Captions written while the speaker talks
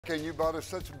And you brought us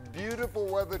such beautiful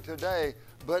weather today,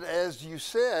 but as you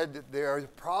said, there are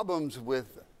problems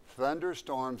with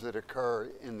thunderstorms that occur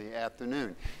in the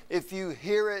afternoon. If you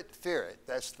hear it, fear it.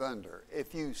 That's thunder.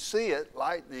 If you see it,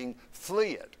 lightning,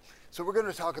 flee it. So we're going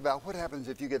to talk about what happens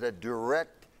if you get a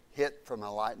direct hit from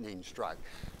a lightning strike.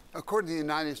 According to the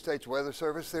United States Weather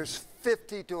Service, there's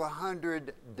 50 to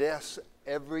 100 deaths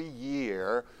every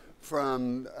year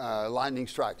from lightning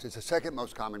strikes. It's the second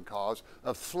most common cause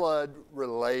of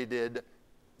flood-related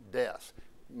deaths.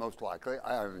 Most likely,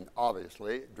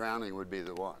 obviously, drowning would be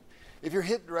the one. If you're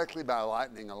hit directly by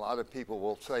lightning, a lot of people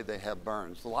will say they have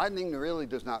burns. The lightning really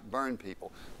does not burn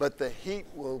people, but the heat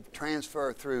will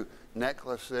transfer through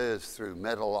necklaces, through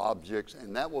metal objects,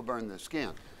 and that will burn the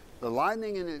skin. The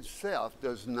lightning in itself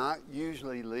does not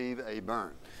usually leave a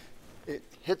burn. It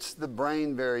hits the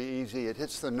brain very easy. It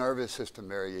hits the nervous system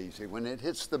very easy. When it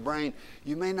hits the brain,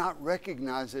 you may not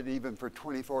recognize it even for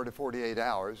 24 to 48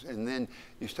 hours, and then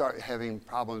you start having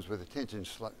problems with attention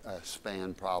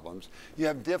span problems. You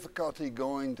have difficulty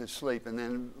going to sleep, and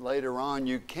then later on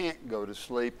you can't go to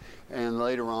sleep, and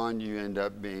later on you end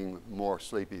up being more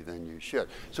sleepy than you should.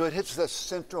 So it hits the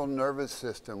central nervous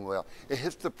system well. It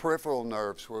hits the peripheral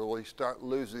nerves where we start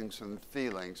losing some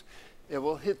feelings. It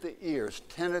will hit the ears.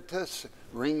 Tinnitus,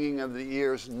 ringing of the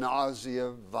ears,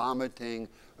 nausea, vomiting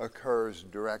occurs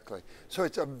directly. So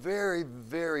it's a very,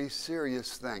 very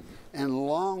serious thing. And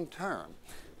long term,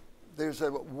 there's a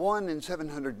 1 in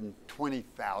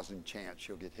 720,000 chance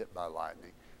you'll get hit by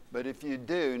lightning. But if you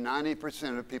do,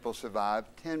 90% of people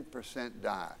survive, 10%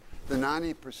 die. The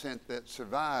 90% that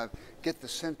survive get the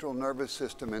central nervous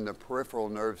system and the peripheral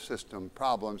nerve system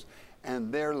problems,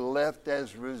 and they're left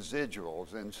as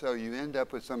residuals. And so you end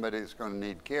up with somebody that's going to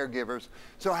need caregivers.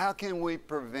 So how can we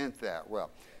prevent that? Well,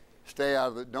 stay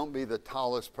out of it. Don't be the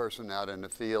tallest person out in the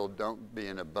field. Don't be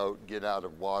in a boat. Get out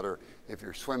of water. If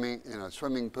you're swimming in a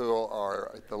swimming pool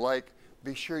or at the lake,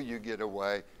 be sure you get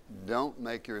away. Don't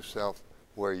make yourself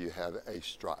where you have a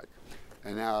strike.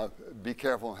 And now, be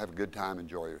careful and have a good time.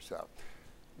 Enjoy yourself.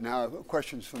 Now,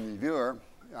 questions from the viewer.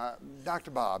 Dr.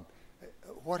 Bob,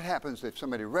 what happens if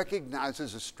somebody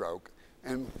recognizes a stroke,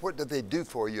 and what do they do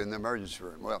for you in the emergency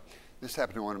room? Well, this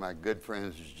happened to one of my good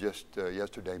friends just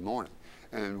yesterday morning,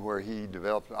 and where he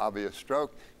developed an obvious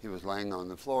stroke. He was laying on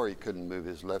the floor. He couldn't move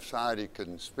his left side. He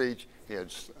couldn't speak. He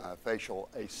had facial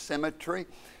asymmetry.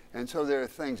 And so there are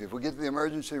things. If we get to the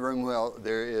emergency room, well,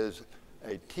 there is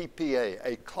a TPA,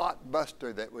 a clot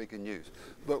buster that we can use.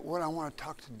 But what I want to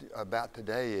talk about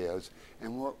today is,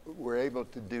 and what we're able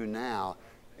to do now,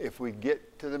 if we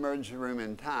get to the emergency room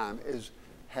in time, is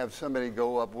have somebody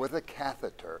go up with a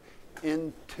catheter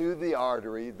into the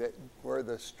artery where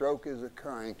the stroke is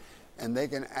occurring, and they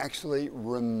can actually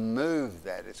remove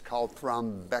that. It's called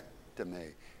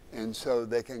thrombectomy. And so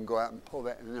they can go out and pull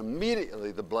that, and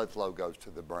immediately the blood flow goes to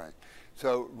the brain.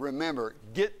 So remember,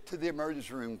 get to the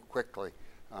emergency room quickly.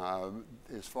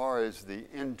 As far as the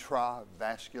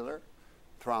intravascular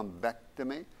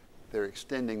thrombectomy, they're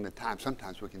extending the time.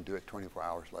 Sometimes we can do it 24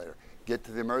 hours later. Get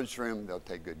to the emergency room, they'll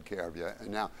take good care of you. And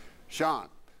now, Sean,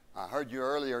 I heard you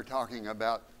earlier talking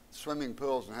about swimming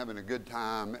pools and having a good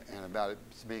time, and about it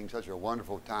being such a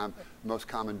wonderful time, most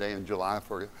common day in July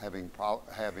for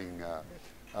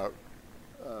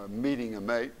meeting a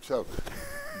mate. So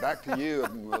back to you,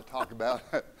 and we'll talk about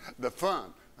the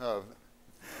fun of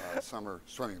summer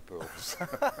swimming pools.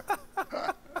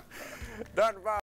 Dr. Bob.